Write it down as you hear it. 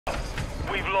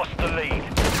We've lost the lead.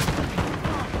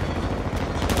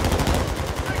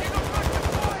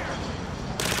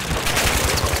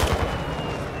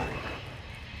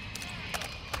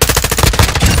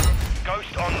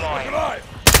 Ghost online. Alive!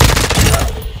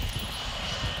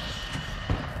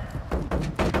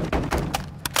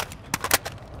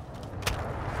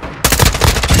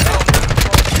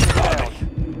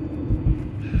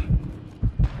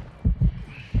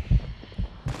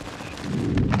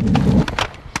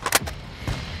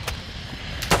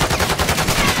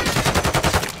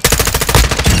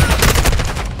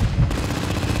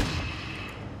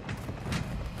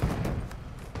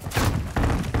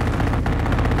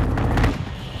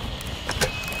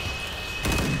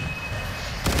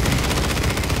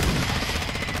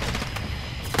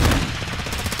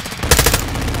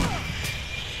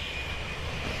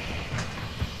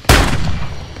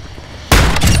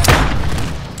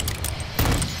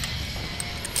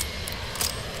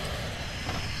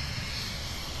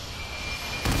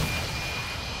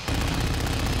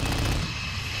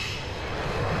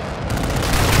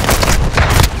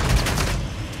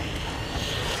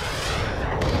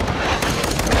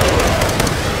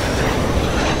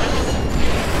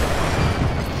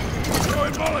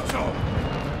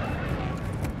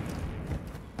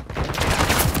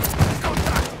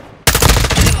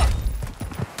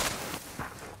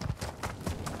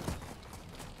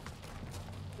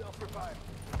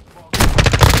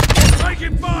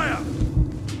 Taking fire!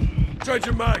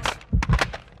 Changing mags!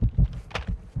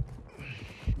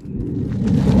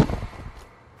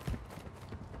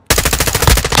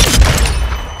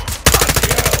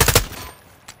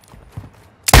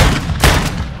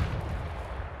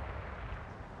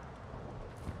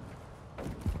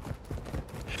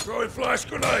 Throwing flash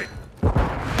grenade!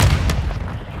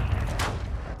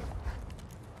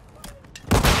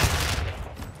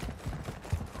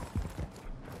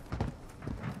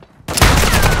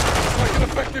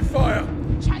 Effective fire!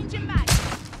 Changing mag!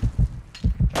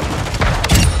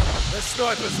 Their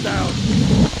sniper's down!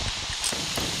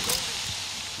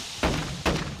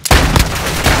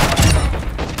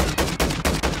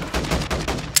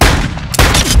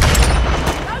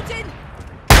 Loading!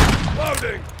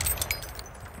 Loading!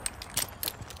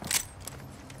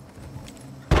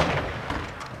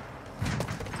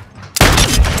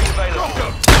 Drop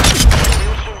them!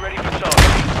 Wheels all ready for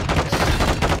target.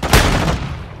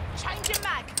 Changing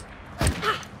mag!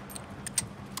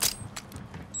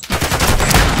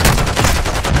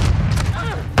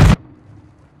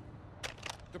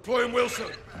 Deploying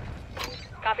Wilson!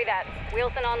 Copy that.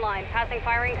 Wilson online. Passing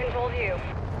firing control view.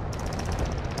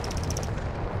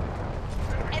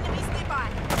 Enemies nearby!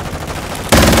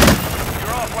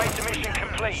 You're halfway to mission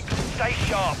complete. Stay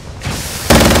sharp.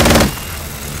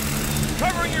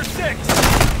 Covering your six!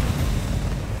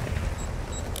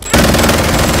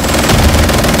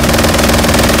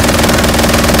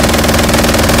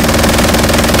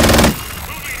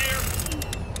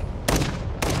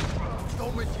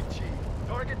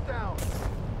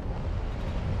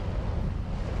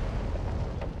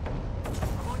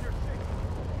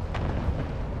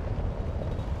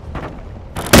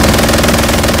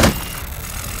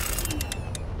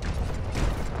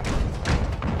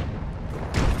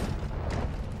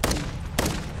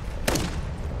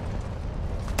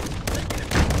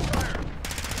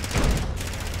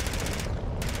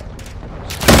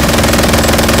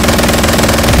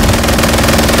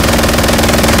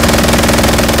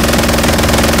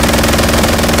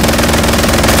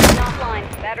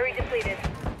 Battery depleted.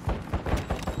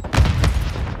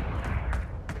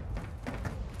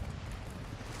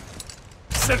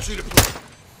 Sentry deployed!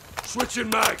 Switching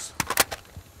mags!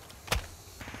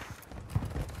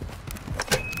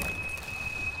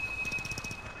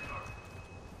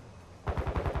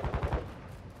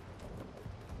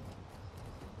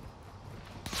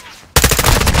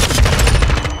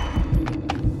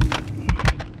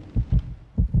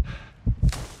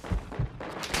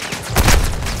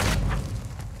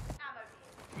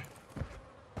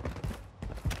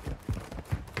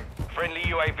 Friendly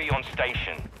UAV on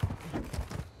station.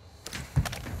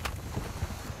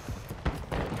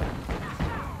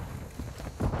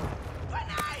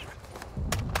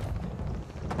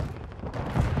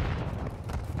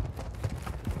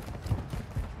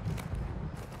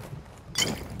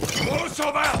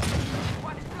 Molotov out!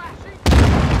 One is flashing!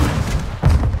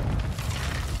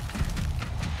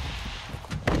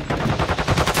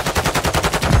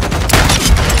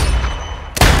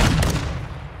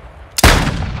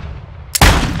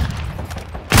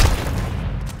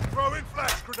 Throwing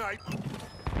flash grenade!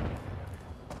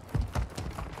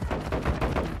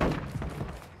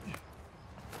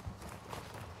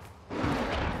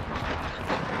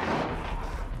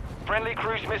 Friendly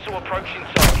cruise missile approaching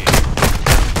target.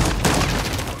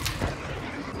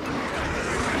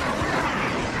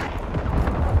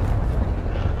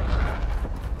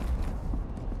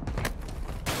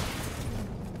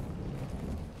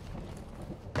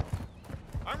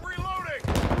 I'm reloading!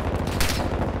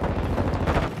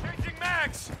 Changing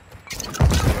mags!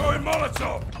 Throwing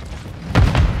Molotov!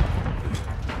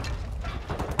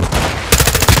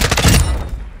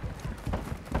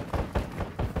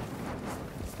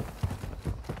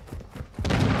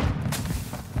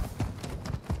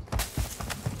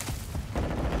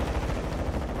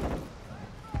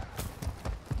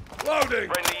 Loading!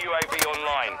 Friendly UAV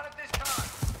online.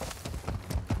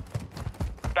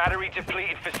 Battery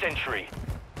depleted for sentry.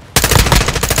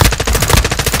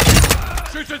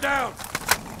 Shoot her down!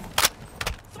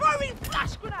 Throwing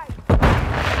flash grenade!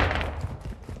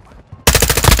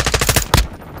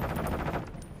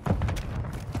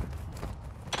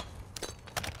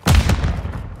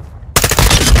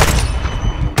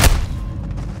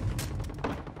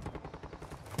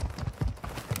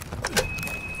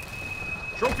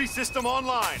 Trophy system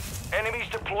online! Enemies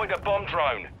deployed a bomb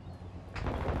drone.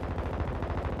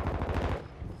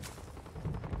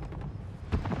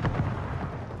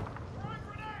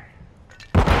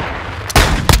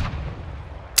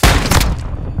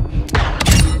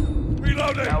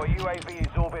 Reloading! Our UAV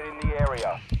is orbiting the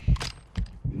area.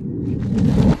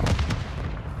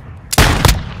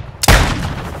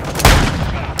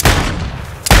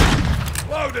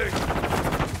 Loading!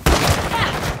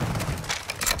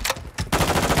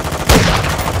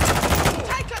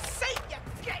 Take a seat, you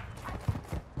git!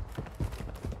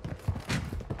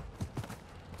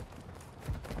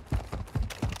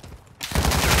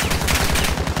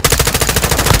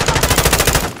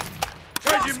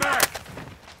 Changing mag!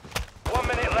 1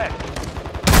 minute left.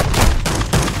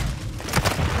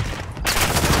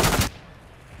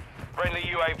 Friendly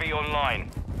UAV online.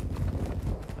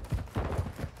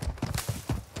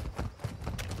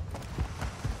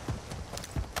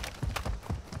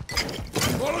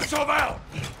 Molotov out!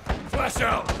 Flash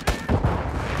out!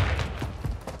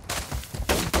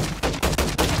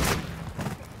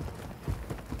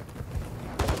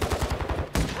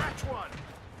 Cracked one!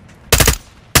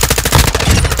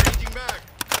 Changing mag!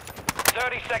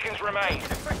 30 seconds remain.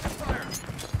 Effective fire!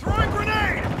 Throwing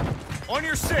grenade! On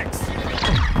your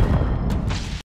 6!